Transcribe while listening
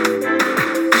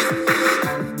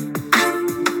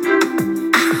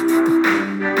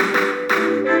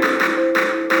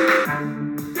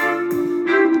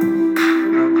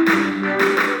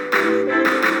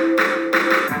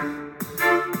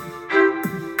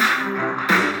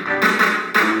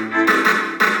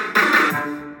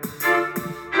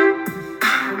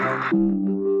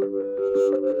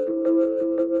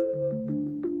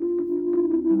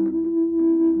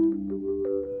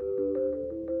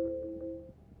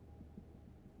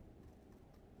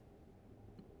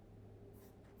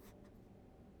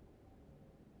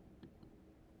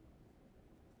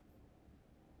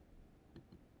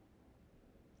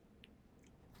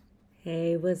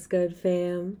Hey, what's good,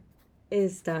 fam?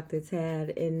 It's Dr. Tad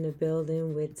in the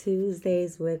building with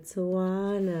Tuesdays with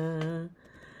Tawana.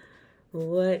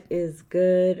 What is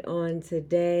good on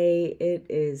today? It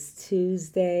is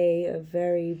Tuesday, a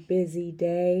very busy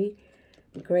day.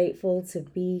 Grateful to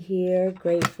be here,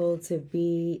 grateful to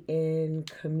be in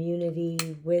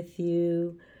community with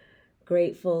you,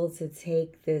 grateful to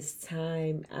take this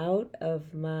time out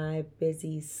of my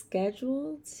busy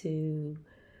schedule to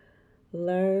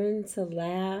learn to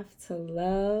laugh, to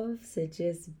love, to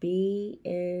just be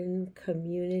in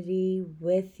community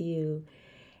with you.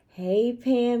 Hey,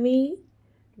 Pammy,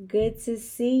 good to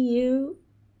see you.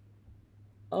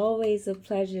 Always a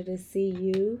pleasure to see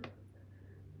you.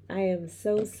 I am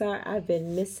so sorry. I've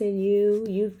been missing you.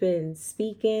 You've been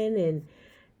speaking and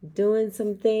doing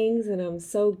some things, and I'm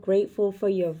so grateful for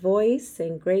your voice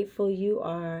and grateful you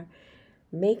are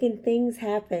making things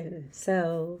happen.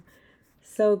 So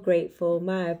grateful.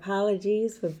 My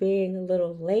apologies for being a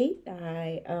little late.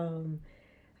 I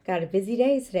got a busy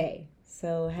day today,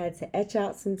 so had to etch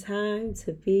out some time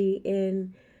to be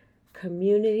in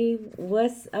community.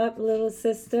 What's up, little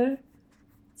sister?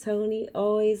 Tony,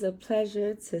 always a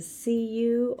pleasure to see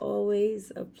you.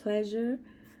 Always a pleasure.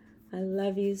 I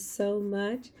love you so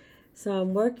much. So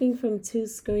I'm working from two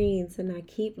screens and I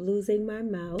keep losing my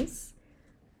mouse.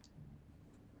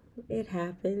 It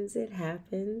happens. It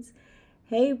happens.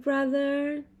 Hey,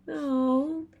 brother.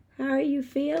 Oh, how are you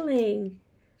feeling?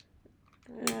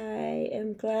 I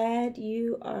am glad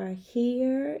you are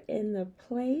here in the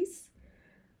place.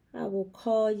 I will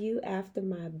call you after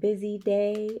my busy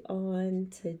day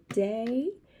on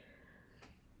today.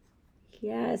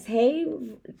 Yes. Hey,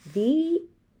 the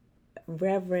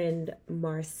Reverend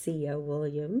Marcia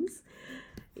Williams.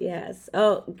 Yes.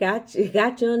 Oh, got you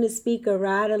on the speaker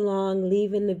right along,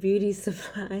 leaving the beauty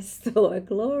supply store.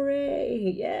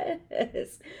 Glory.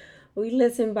 Yes. We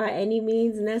listen by any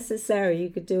means necessary. You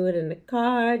could do it in the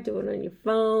car, do it on your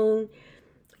phone,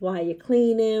 while you're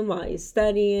cleaning, while you're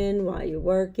studying, while you're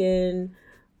working,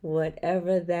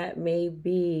 whatever that may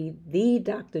be. The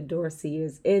Dr. Dorsey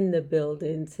is in the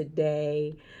building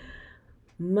today.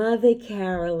 Mother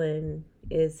Carolyn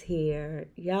is here.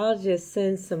 Y'all just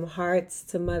send some hearts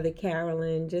to Mother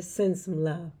Carolyn. Just send some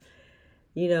love.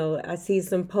 You know, I see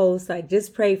some posts like,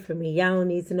 just pray for me. Y'all don't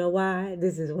need to know why.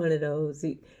 This is one of those.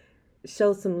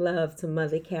 Show some love to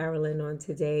Mother Carolyn on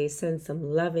today. Send some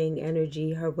loving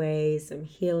energy her way, some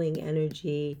healing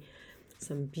energy,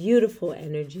 some beautiful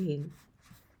energy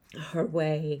her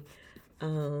way.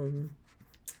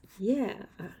 Yeah,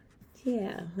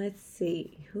 let's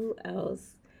see. Who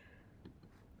else?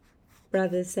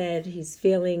 Brother said he's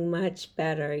feeling much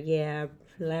better. Yeah,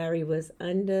 Larry was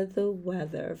under the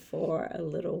weather for a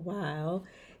little while.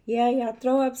 Yeah, y'all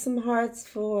throw up some hearts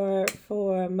for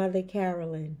Mother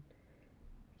Carolyn.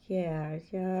 Yeah,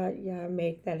 y'all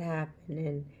make that happen.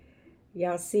 And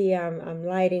y'all see I'm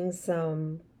lighting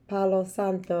some Palo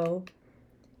Santo,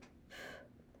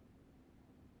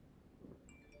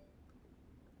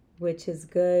 which is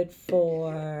good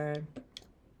for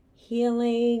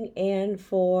healing and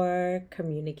for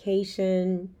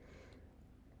communication.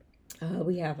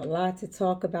 We have a lot to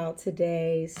talk about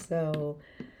today, so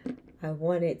I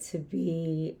want it to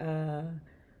be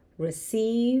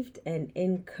received and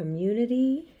in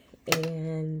community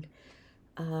and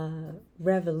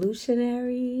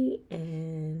revolutionary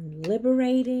and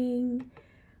liberating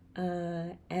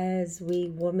as we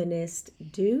womanists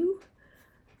do.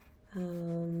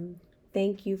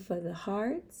 Thank you for the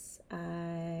hearts.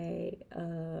 I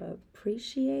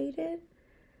appreciate it.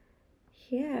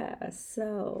 Yeah,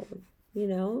 so,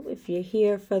 if you're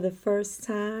here for the first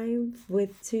time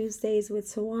with Tuesdays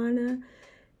with Tawana,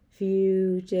 if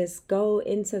you just go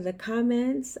into the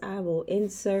comments, I will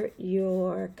insert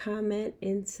your comment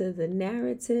into the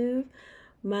narrative.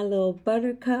 My little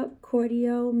buttercup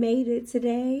Cordio made it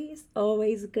today. It's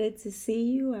always good to see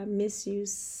you. I miss you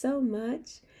so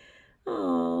much.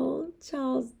 Oh,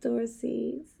 Charles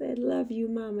Dorsey said, love you,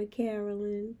 Mama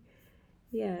Carolyn.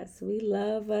 Yes, we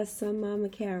love us some Mama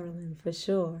Carolyn for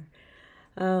sure.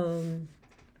 So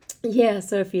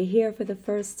if you're here for the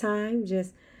first time,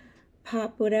 just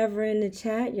pop whatever in the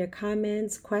chat, your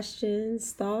comments,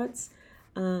 questions, thoughts.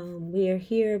 We are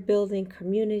here building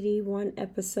community one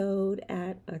episode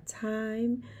at a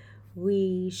time.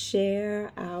 We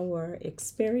share our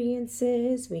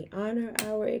experiences. We honor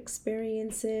our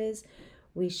experiences.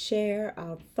 We share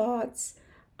our thoughts.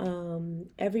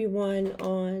 Everyone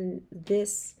on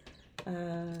this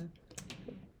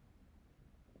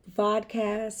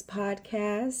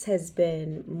podcast has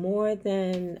been more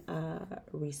than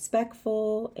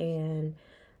respectful and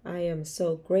I am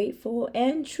so grateful.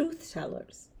 And truth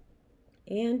tellers.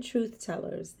 And truth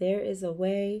tellers. There is a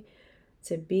way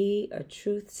to be a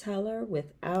truth teller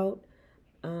without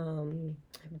um,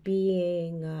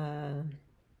 being out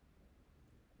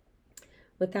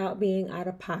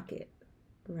of pocket,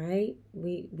 right?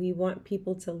 We want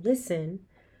people to listen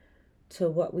to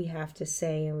what we have to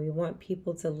say, and we want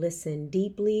people to listen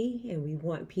deeply, and we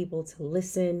want people to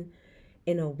listen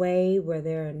in a way where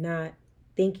they're not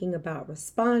thinking about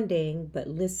responding, but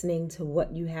listening to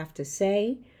what you have to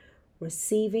say,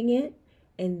 receiving it,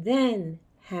 and then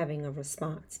having a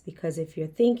response. Because if you're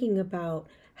thinking about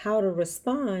how to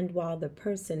respond while the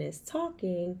person is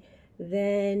talking,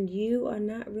 then you are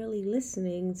not really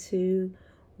listening to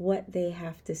what they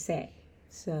have to say.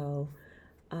 So,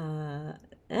 uh,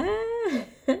 ah,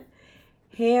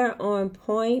 hair on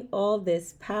point, all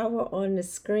this power on the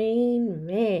screen,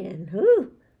 man,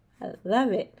 whew, I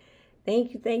love it.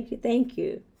 Thank you, thank you, thank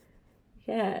you.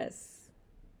 Yes,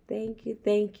 thank you,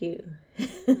 thank you.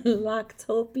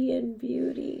 Loctopian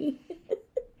beauty.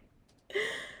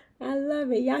 I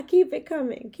love it. Y'all keep it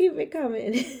coming. Keep it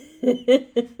coming.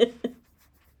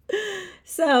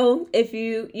 So if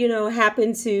you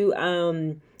happen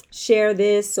to share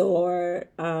this, or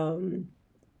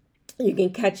you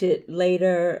can catch it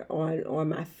later on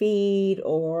my feed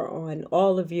or on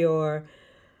all of your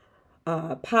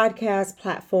podcast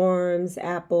platforms,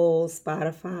 Apple,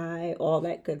 Spotify, all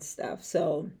that good stuff.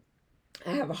 So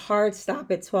I have a hard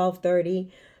stop at 12:30,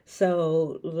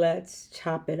 so let's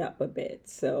chop it up a bit.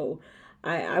 So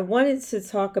I wanted to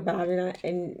talk about it,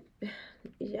 and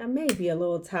I may be a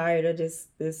little tired of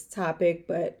this topic,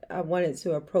 but I wanted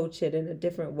to approach it in a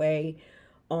different way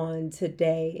on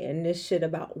today. And this shit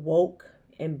about woke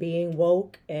and being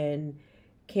woke and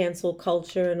cancel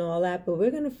culture and all that, but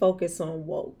we're gonna focus on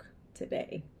woke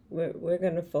today. We're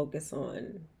gonna focus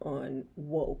on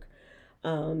woke,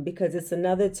 because it's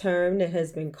another term that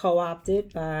has been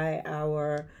co-opted by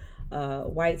our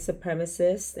white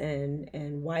supremacists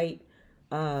and white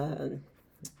uh,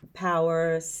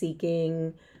 power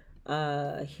seeking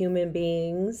human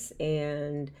beings.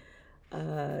 And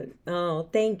oh,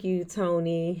 thank you,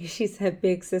 Tony. She said,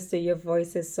 "Big sister, your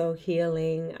voice is so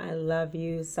healing. I love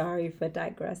you. Sorry for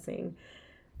digressing."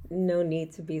 No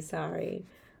need to be sorry.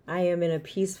 I am in a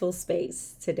peaceful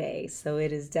space today, so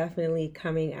it is definitely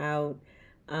coming out,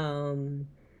 um,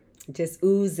 just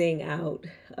oozing out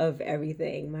of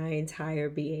everything, my entire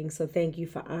being. So thank you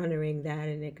for honoring that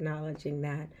and acknowledging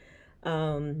that.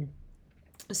 Um,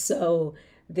 so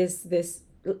this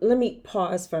let me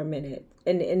pause for a minute,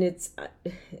 and it's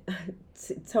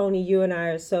Tony, you and I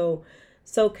are so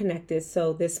connected.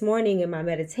 So this morning in my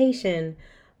meditation,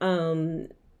 um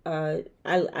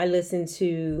I listen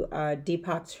to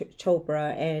Deepak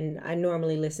Chopra, and I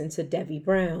normally listen to Devi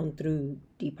Brown through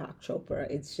Deepak Chopra.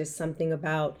 It's just something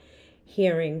about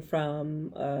hearing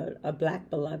from a black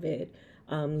beloved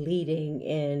leading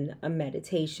in a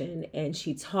meditation. And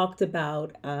she talked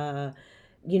about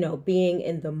being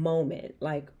in the moment.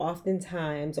 Like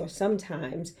oftentimes or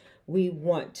sometimes we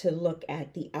want to look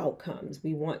at the outcomes.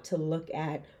 We want to look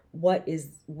at what is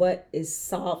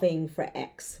solving for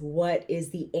X, what is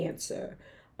the answer,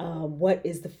 what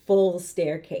is the full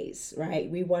staircase,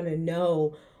 right? We want to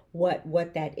know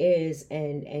what that is.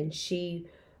 And she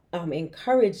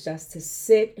encouraged us to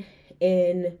sit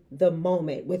in the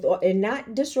moment with, and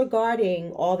not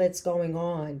disregarding all that's going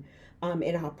on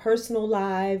in our personal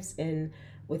lives and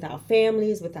with our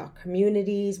families, with our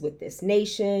communities, with this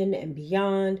nation and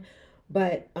beyond,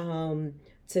 but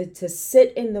to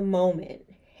sit in the moment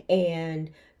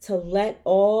and to let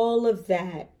all of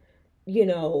that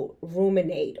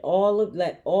ruminate,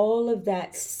 let all of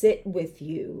that sit with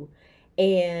you,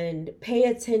 and pay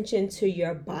attention to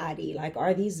your body. Like,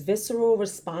 are these visceral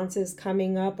responses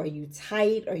coming up? Are you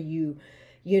tight? Are you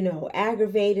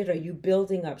aggravated? Are you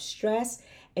building up stress?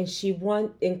 And she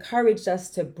encouraged us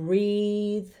to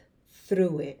breathe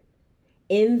through it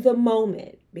in the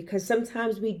moment, because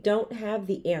sometimes we don't have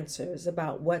the answers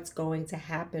about what's going to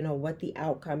happen or what the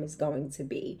outcome is going to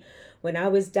be. When I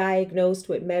was diagnosed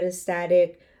with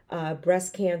metastatic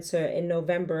breast cancer in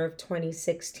November of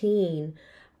 2016,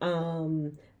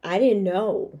 I didn't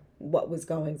know what was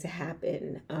going to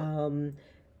happen.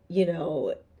 You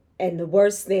know, and the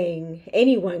worst thing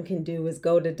anyone can do is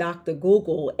go to Dr.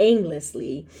 Google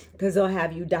aimlessly, because they'll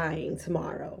have you dying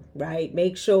tomorrow, right?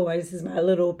 Make sure, this is my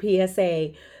little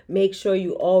PSA, make sure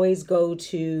you always go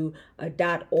to a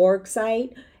 .org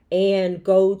site and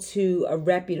go to a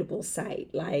reputable site.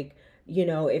 Like,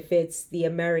 if it's the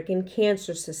American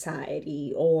Cancer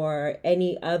Society or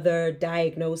any other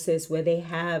diagnosis where they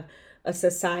have a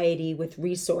society with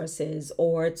resources,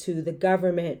 or to the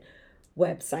government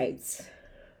websites,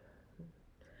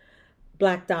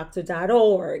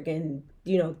 blackdoctor.org, and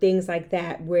things like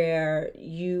that, where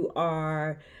you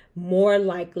are more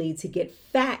likely to get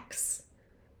facts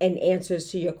and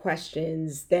answers to your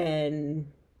questions than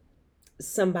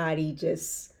somebody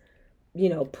just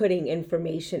putting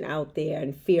information out there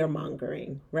and fear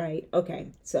mongering, right? Okay,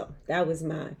 so that was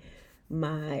my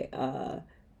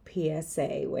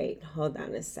PSA. Wait, hold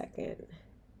on a second.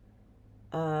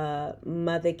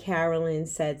 Mother Carolyn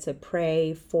said to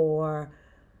pray for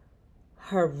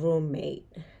her roommate.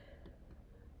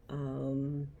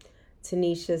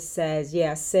 Tanisha says,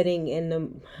 yeah, sitting in the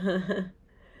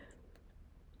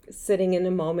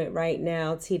moment right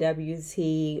now.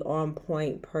 TWT on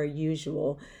point per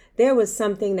usual. There was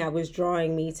something that was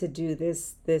drawing me to do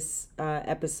this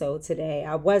episode today.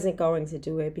 I wasn't going to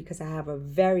do it because I have a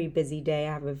very busy day.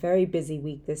 I have a very busy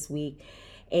week this week.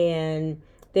 And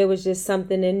there was just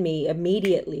something in me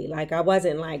immediately. Like, I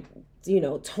wasn't like,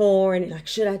 torn and like,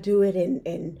 should I do it?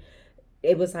 And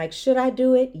it was like, should I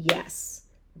do it? Yes.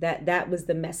 That was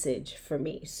the message for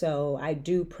me. So I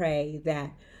do pray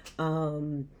that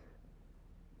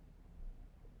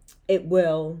it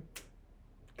will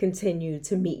continue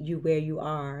to meet you where you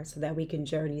are so that we can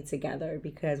journey together.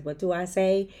 Because what do I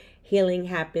say? Healing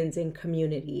happens in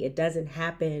community. It doesn't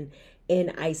happen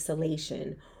in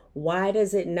isolation. Why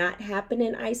does it not happen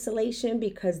in isolation?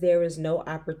 Because there is no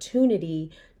opportunity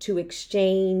to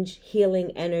exchange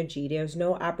healing energy. There's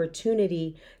no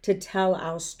opportunity to tell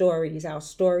our stories. Our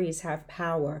stories have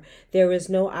power. There is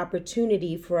no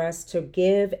opportunity for us to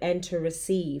give and to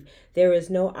receive. There is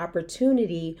no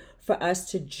opportunity for us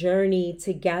to journey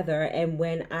together. And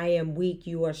when I am weak,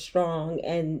 you are strong.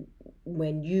 And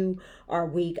when you are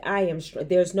weak, I am strong.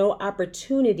 There's no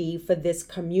opportunity for this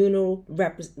communal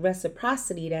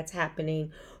reciprocity that's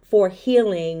happening for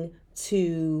healing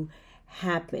to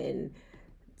happen.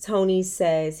 Tony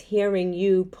says, hearing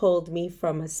you pulled me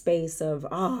from a space of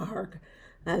arg.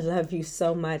 I love you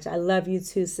so much. I love you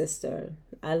too, sister.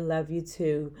 I love you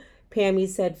too. Pammy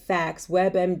said, facts.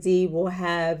 WebMD will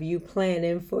have you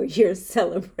planning for your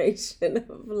celebration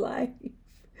of life.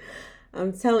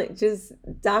 I'm telling, just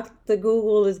Dr.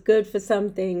 Google is good for some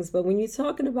things, but when you're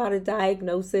talking about a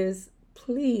diagnosis,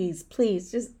 please,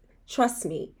 just trust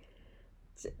me.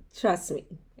 Trust me.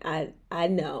 I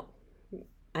know.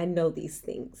 I know these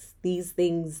things. These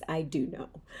things I do know.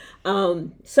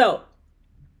 So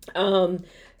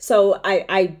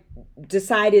I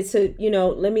decided to,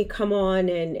 let me come on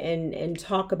and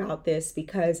talk about this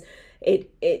because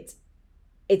it's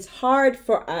hard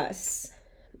for us.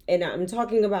 And I'm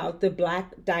talking about the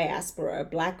Black diaspora,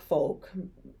 Black folk,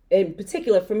 in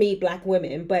particular for me, Black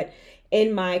women, but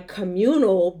in my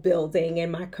communal building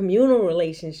and my communal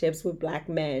relationships with Black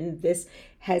men, this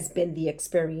has been the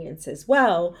experience as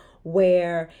well,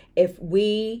 where if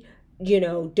we,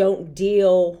 don't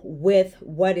deal with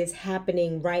what is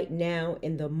happening right now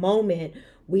in the moment,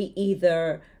 we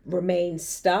either remain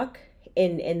stuck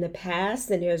in the past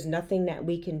and there's nothing that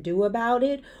we can do about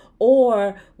it,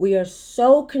 or we are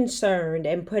so concerned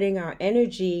and putting our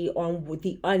energy on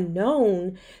the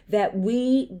unknown that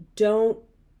we don't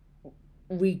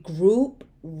regroup,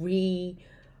 re-up,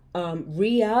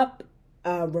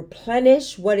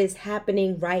 replenish what is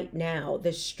happening right now,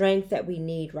 the strength that we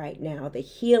need right now, the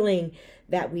healing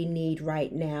that we need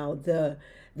right now, the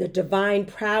divine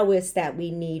prowess that we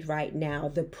need right now,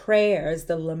 the prayers,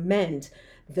 the lament,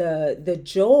 the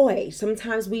joy.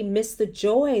 Sometimes we miss the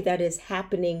joy that is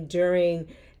happening during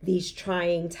these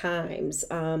trying times.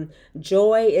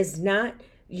 Joy is not,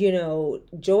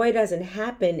 joy doesn't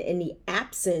happen in the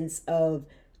absence of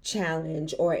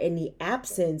challenge or in the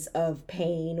absence of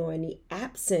pain or in the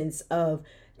absence of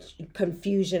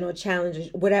confusion or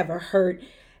challenges, whatever, hurt.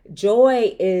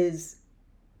 Joy is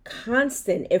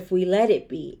constant if we let it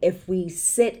be. If we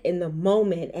sit in the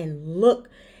moment and look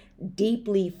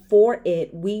deeply for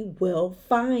it, we will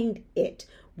find it.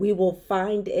 We will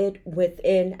find it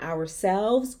within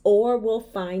ourselves, or we'll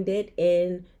find it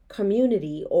in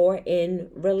community or in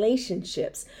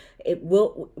relationships.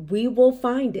 We will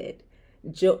find it.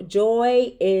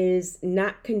 Joy is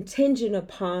not contingent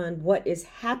upon what is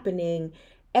happening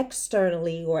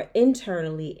externally or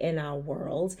internally in our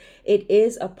world. It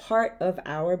is a part of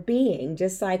our being,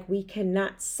 just like we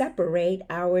cannot separate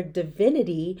our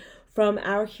divinity from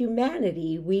our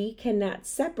humanity. We cannot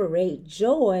separate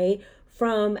joy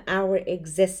from our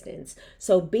existence.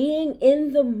 So being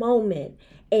in the moment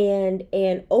and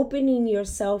opening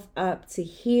yourself up to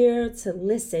hear, to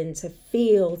listen, to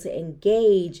feel, to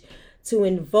engage, to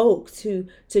invoke, to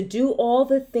do all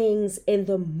the things in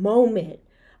the moment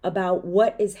about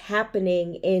what is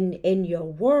happening in your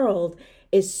world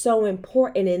is so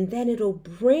important. And then it'll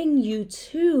bring you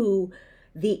to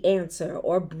the answer,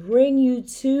 or bring you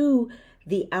to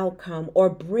the outcome, or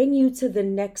bring you to the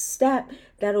next step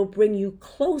that'll bring you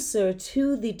closer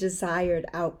to the desired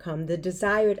outcome that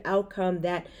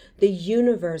the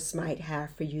universe might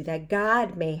have for you, that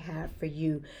God may have for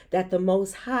you, that the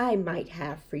Most High might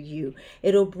have for you.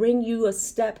 It'll bring you a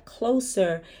step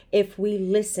closer if we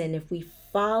listen, if we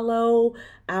follow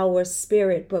our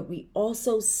spirit, but we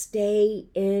also stay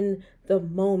in the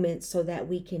moment so that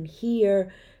we can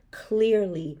hear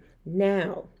clearly.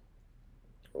 Now,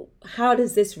 how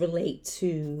does this relate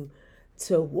to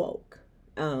woke?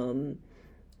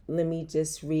 Let me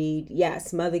just read.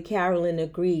 Yes, Mother Carolyn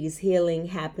agrees. Healing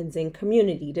happens in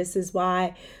community. This is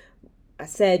why I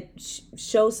said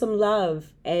show some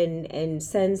love and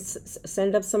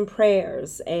send up some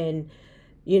prayers, and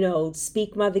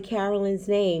speak Mother Carolyn's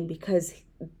name, because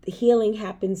healing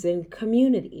happens in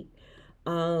community.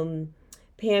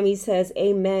 Pammy says,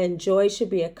 amen. Joy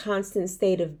should be a constant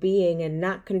state of being and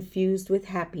not confused with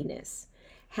happiness.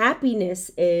 Happiness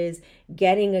is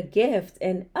getting a gift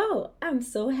and, oh, I'm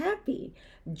so happy.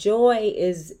 Joy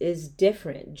is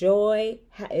different. Joy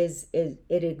it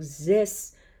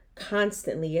exists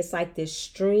constantly. It's like this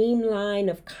streamline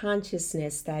of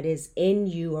consciousness that is in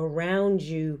you, around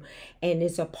you, and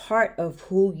is a part of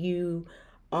who you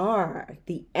are,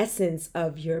 the essence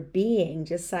of your being,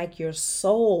 just like your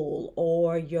soul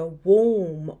or your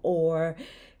womb or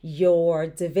your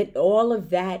divine. All of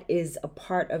that is a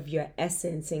part of your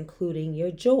essence, including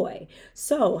your joy.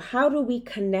 So how do we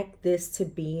connect this to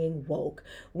being woke?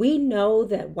 We know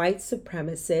that white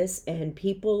supremacists and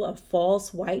people of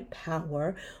false white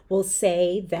power will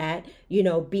say that,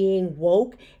 being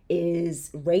woke is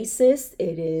racist.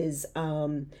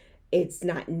 It's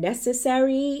not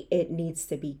necessary. It needs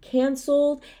to be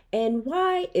canceled. And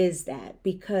why is that?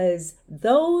 Because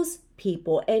those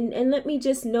people, and let me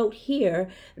just note here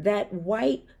that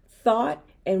white thought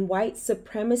and white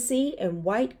supremacy and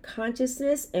white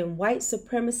consciousness and white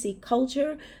supremacy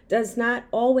culture does not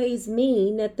always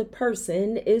mean that the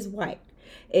person is white.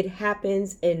 It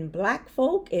happens in Black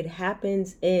folk. It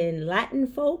happens in Latin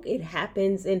folk. It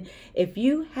happens in, if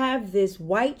you have this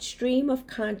white stream of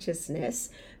consciousness,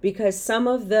 because some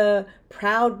of the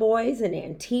Proud Boys and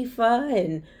Antifa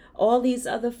and all these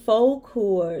other folk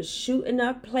who are shooting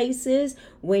up places,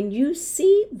 when you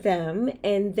see them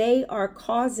and they are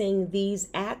causing these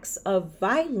acts of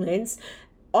violence,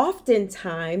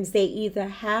 oftentimes they either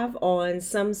have on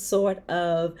some sort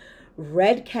of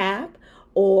red cap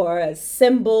or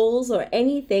symbols or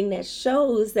anything that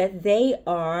shows that they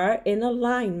are in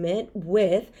alignment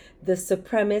with the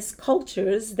supremacist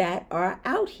cultures that are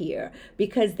out here,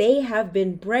 because they have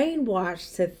been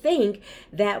brainwashed to think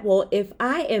that, well, if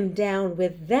I am down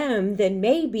with them, then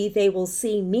maybe they will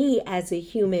see me as a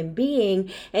human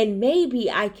being, and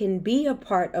maybe I can be a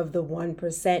part of the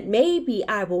 1%. Maybe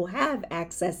I will have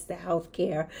access to health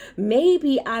care.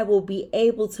 Maybe I will be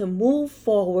able to move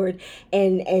forward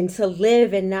and to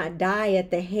live and not die at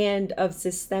the hand of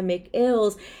systemic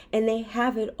ills. And they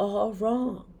have it all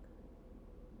wrong.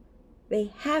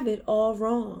 They have it all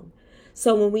wrong.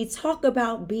 So when we talk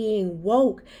about being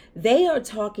woke, they are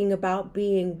talking about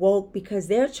being woke because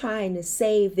they're trying to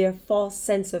save their false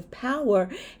sense of power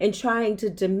and trying to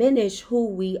diminish who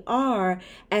we are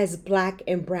as Black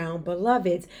and brown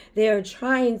beloveds. They're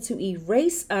trying to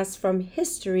erase us from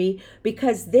history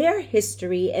because their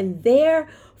history and their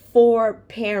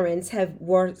foreparents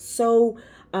were so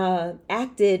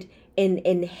acted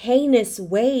in heinous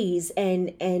ways and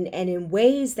in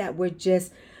ways that were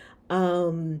just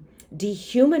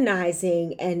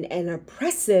dehumanizing and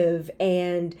oppressive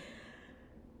and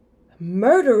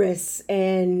murderous,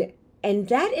 and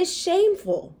that is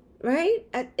shameful, right?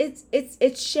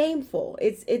 It's shameful.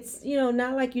 It's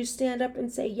not like you stand up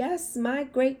and say, yes, my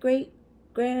great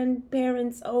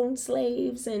grandparents owned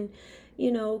slaves and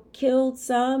killed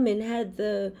some and had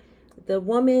the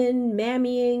woman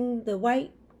mammying the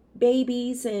white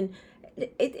babies, and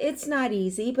it's not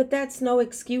easy, but that's no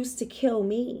excuse to kill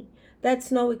me.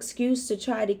 That's no excuse to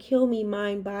try to kill me,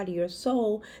 mind, body, or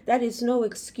soul. That is no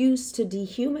excuse to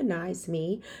dehumanize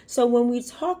me. So when we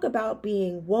talk about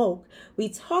being woke, we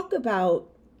talk about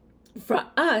for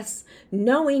us,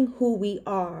 knowing who we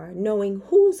are, knowing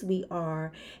whose we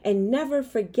are, and never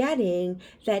forgetting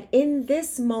that in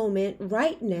this moment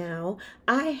right now,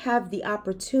 I have the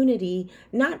opportunity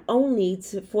not only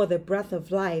for the breath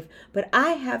of life, but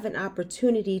I have an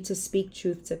opportunity to speak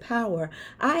truth to power.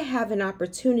 I have an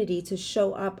opportunity to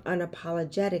show up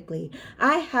unapologetically.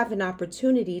 I have an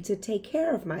opportunity to take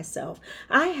care of myself.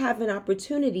 I have an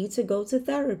opportunity to go to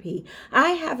therapy.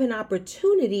 I have an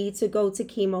opportunity to go to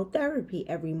chemotherapy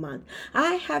every month.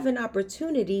 I have an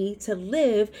opportunity to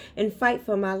live and fight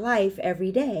for my life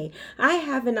every day. I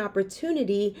have an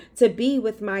opportunity to be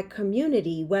with my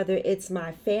community, whether it's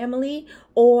my family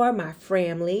or my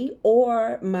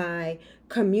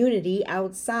community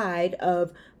outside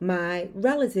of my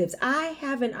relatives. I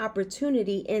have an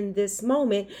opportunity in this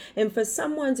moment, and for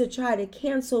someone to try to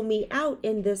cancel me out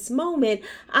in this moment,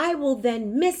 I will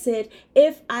then miss it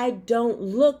if I don't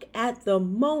look at the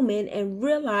moment and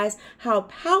realize how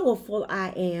powerful I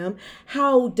am,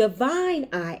 how divine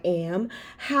I am,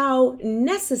 how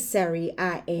necessary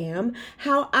I am,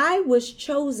 how I was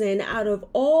chosen out of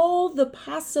all the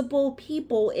possible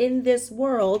people in this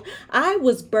world. I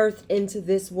was birthed into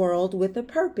this world with a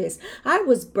purpose. I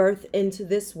was birthed into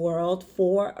this world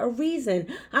for a reason.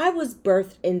 I was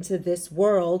birthed into this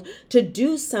world to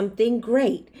do something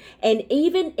great. And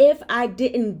even if I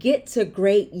didn't get to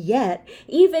great yet,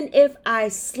 even if I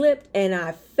slipped and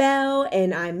I fell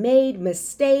and I made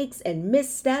mistakes and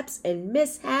missteps and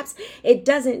mishaps, it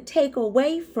doesn't take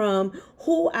away from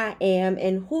who I am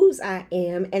and whose I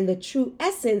am and the true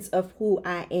essence of who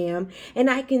I am. And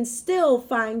I can still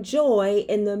find joy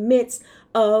in the midst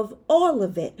of all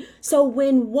of it. So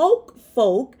when woke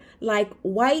folk like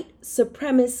white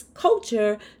supremacist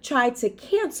culture try to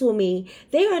cancel me,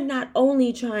 they are not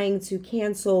only trying to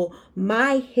cancel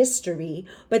my history,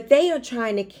 but they are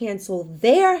trying to cancel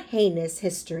their heinous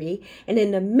history. And in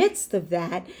the midst of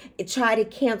that, try to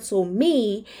cancel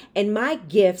me and my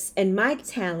gifts and my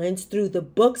talents through the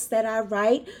books that I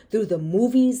write, through the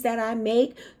movies that I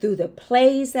make, through the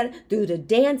plays through the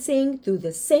dancing, through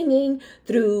the singing,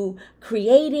 through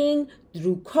creating,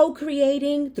 through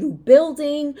co-creating, through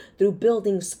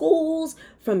building schools,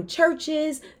 from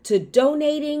churches to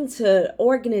donating to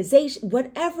organizations,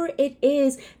 whatever it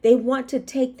is, they want to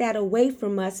take that away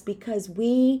from us because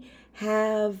we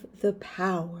have the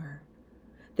power,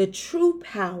 the true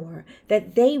power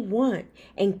that they want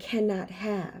and cannot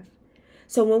have.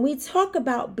 So when we talk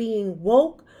about being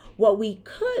woke, what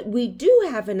we do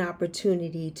have an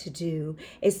opportunity to do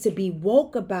is to be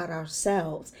woke about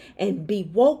ourselves and be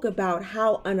woke about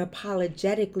how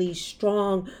unapologetically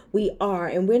strong we are.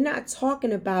 And we're not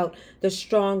talking about the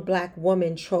strong black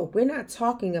woman trope. We're not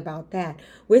talking about that.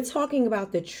 We're talking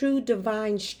about the true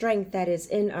divine strength that is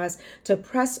in us to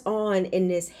press on in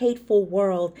this hateful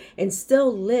world and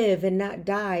still live and not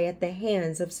die at the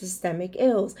hands of systemic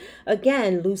ills.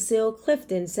 Again, Lucille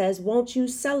Clifton says, "Won't you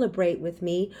celebrate with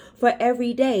me? For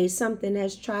every day something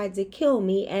has tried to kill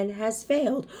me and has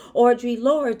failed." Audre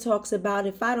Lorde talks about,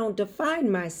 "If I don't define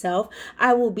myself,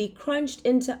 I will be crunched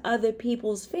into other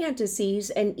people's fantasies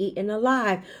and eaten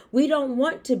alive." We don't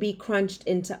want to be crunched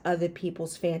into other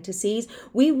people's fantasies.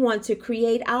 We want to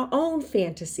create our own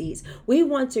fantasies. We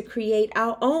want to create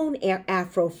our own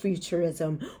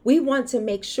Afrofuturism. We want to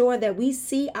make sure that we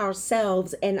see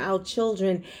ourselves and our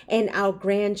children and our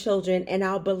grandchildren and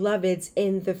our beloveds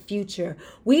in the future.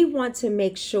 We want to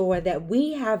make sure that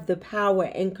we have the power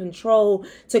and control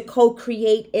to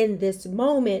co-create in this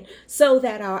moment so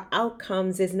that our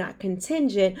outcomes is not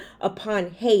contingent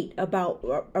upon hate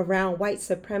around white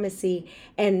supremacy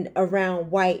and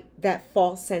around that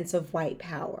false sense of white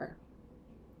power.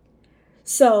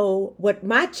 So what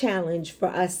my challenge for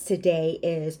us today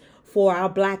is for our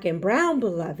black and brown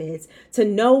beloveds to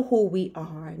know who we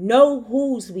are, know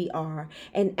whose we are,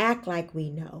 and act like we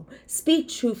know. Speak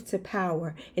truth to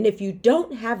power. And if you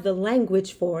don't have the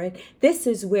language for it, this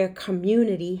is where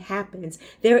community happens.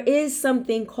 There is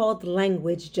something called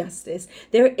language justice.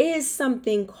 There is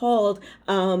something called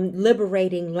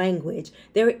liberating language.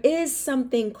 There is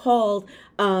something called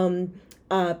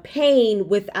pain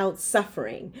without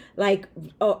suffering. Like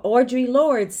Audre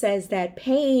Lorde says that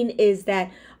pain is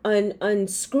that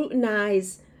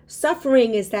unscrutinized,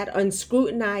 suffering is that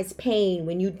unscrutinized pain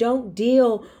when you don't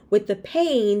deal with the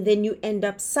pain, then you end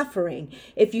up suffering.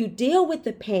 If you deal with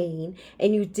the pain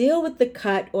and you deal with the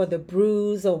cut or the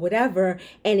bruise or whatever,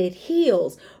 and it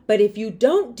heals, but if you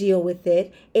don't deal with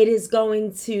it, it is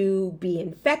going to be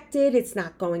infected, it's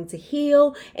not going to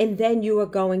heal, and then you are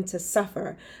going to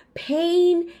suffer.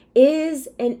 Pain is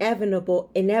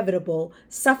inevitable.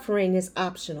 Suffering is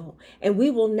optional. And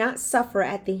we will not suffer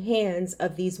at the hands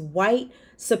of these white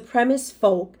supremacist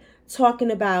folk talking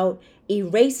about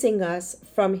erasing us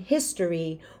from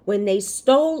history when they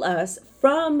stole us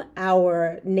from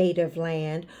our native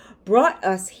land, brought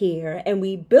us here, and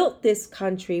we built this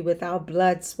country with our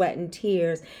blood, sweat, and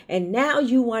tears. And now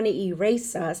you want to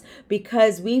erase us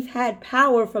because we've had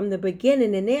power from the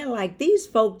beginning. And they're like, these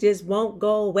folk just won't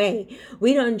go away.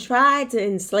 We done tried to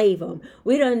enslave them.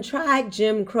 We done tried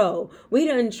Jim Crow. We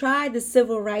done tried the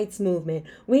civil rights movement.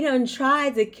 We done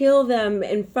tried to kill them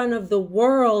in front of the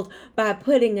world by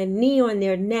putting a knee on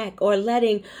their neck or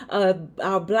letting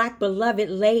our black beloved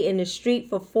lay in the street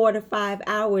for 4 to 5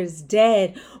 hours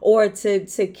dead, or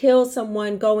to kill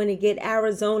someone going to get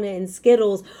Arizona and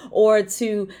Skittles, or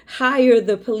to hire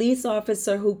the police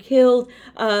officer who killed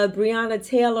Breonna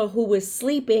Taylor, who was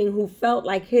sleeping, who felt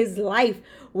like his life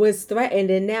was threatened,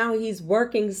 and now he's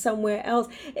working somewhere else.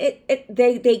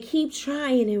 They keep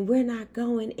trying, and we're not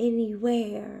going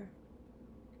anywhere.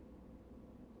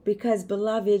 Because,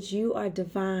 beloveds, you are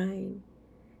divine.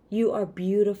 You are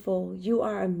beautiful. You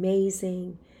are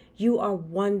amazing. You are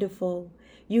wonderful.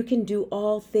 You can do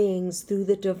all things through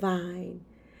the divine.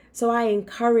 So I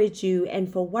encourage you,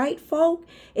 and for white folk,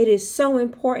 it is so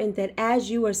important that as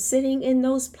you are sitting in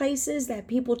those places that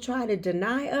people try to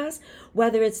deny us,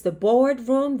 whether it's the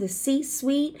boardroom, the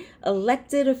C-suite,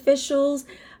 elected officials,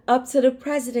 up to the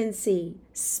presidency,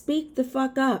 speak the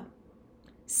fuck up.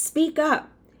 Speak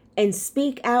up and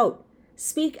speak out.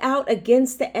 Speak out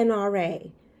against the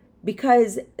NRA.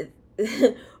 Because,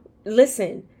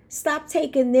 listen, stop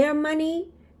taking their money.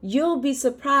 You'll be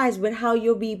surprised with how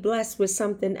you'll be blessed with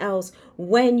something else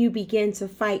when you begin to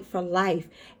fight for life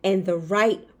and the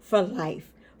right for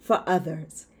life for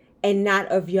others, and not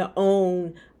of your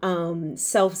own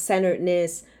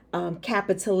self-centeredness,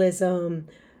 capitalism,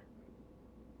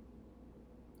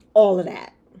 all of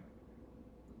that.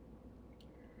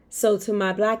 So to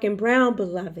my black and brown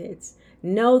beloveds,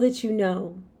 know that you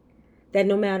know that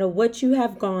no matter what you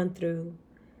have gone through,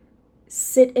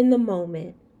 sit in the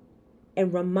moment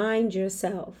and remind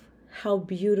yourself how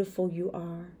beautiful you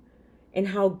are and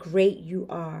how great you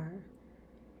are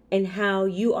and how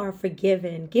you are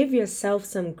forgiven. Give yourself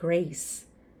some grace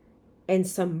and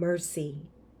some mercy.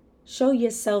 Show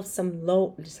yourself some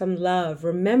love.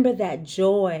 Remember that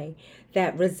joy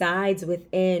that resides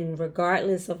within,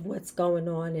 regardless of what's going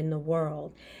on in the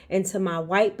world. And to my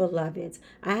white beloveds,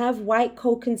 I have white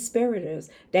co-conspirators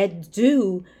that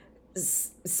do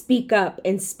speak up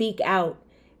and speak out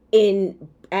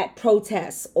at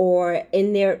protests, or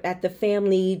at the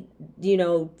family,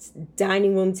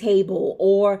 dining room table,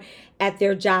 or at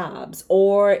their jobs,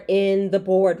 or in the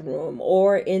boardroom,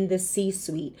 or in the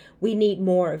C-suite. We need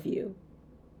more of you.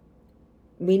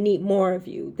 We need more of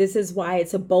you. This is why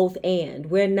it's a both and.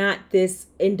 We're not this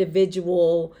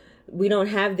individual. We don't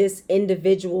have this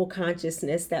individual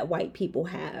consciousness that white people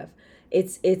have.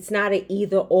 It's not an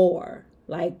either or.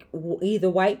 Like either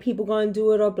white people going to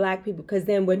do it or black people, because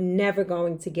then we're never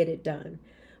going to get it done.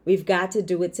 We've got to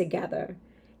do it together,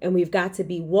 and we've got to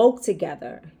be woke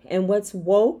together. And what's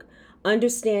woke?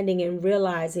 Understanding and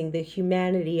realizing the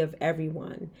humanity of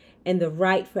everyone and the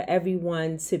right for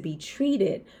everyone to be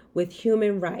treated with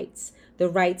human rights, the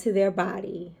right to their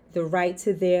body, the right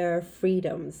to their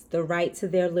freedoms, the right to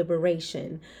their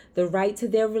liberation, the right to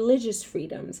their religious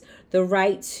freedoms, the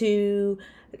right to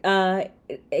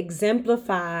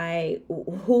exemplify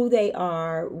who they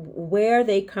are, where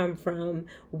they come from,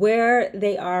 where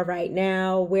they are right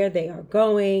now, where they are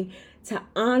going, to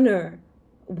honor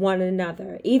one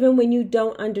another. Even when you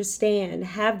don't understand,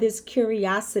 have this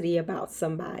curiosity about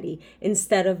somebody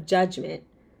instead of judgment.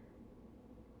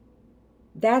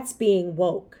 That's being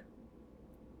woke.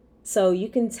 So you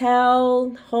can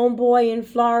tell homeboy in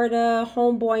Florida,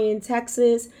 homeboy in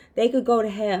Texas, they could go to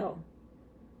hell.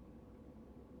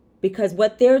 Because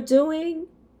what they're doing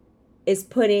is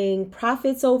putting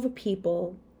profits over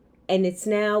people, and it's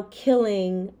now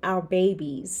killing our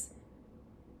babies.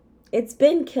 It's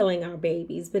been killing our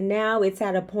babies, but now it's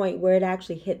at a point where it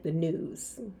actually hit the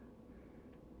news.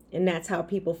 And that's how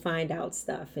people find out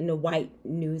stuff in the white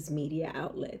news media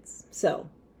outlets. So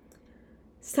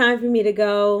it's time for me to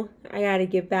go. I got to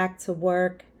get back to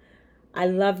work. I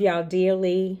love y'all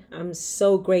dearly. I'm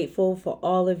so grateful for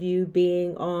all of you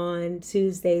being on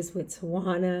Tuesdays with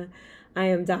Tawana. I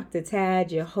am Dr.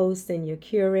 Tad, your host and your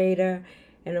curator.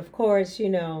 And of course,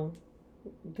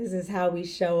 this is how we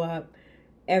show up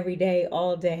every day,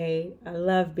 all day. I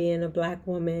love being a Black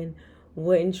woman.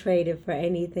 Wouldn't trade it for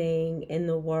anything in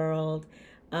the world.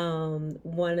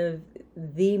 One of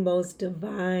the most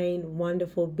divine,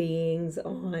 wonderful beings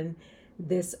on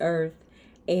this earth.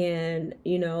 And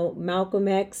Malcolm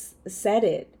X said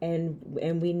it,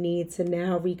 and we need to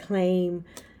now reclaim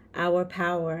our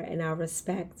power and our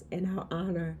respect and our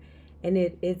honor. And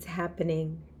it's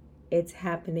happening. It's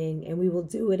happening, and we will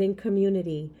do it in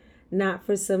community, not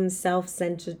for some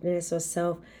self-centeredness or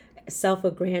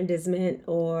self-aggrandizement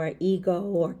or ego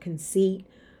or conceit.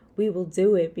 We will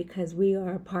do it because we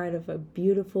are a part of a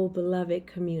beautiful, beloved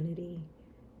community.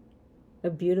 A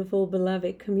beautiful,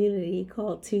 beloved community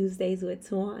called Tuesdays with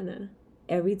Tawana.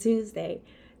 Every Tuesday,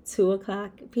 2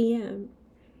 o'clock p.m.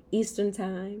 Eastern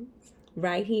Time,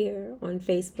 right here on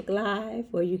Facebook Live,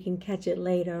 or you can catch it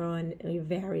later on your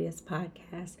various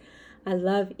podcasts. I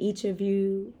love each of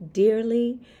you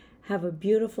dearly. Have a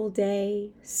beautiful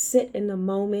day. Sit in the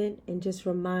moment and just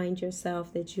remind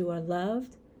yourself that you are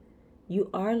loved. You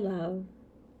are loved.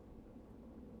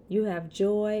 You have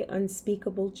joy,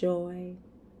 unspeakable joy.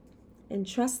 And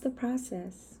trust the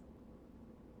process.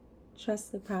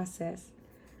 Trust the process.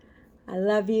 I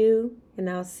love you, and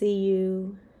I'll see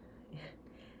you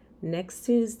next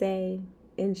Tuesday,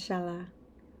 inshallah.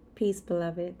 Peace,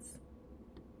 beloveds.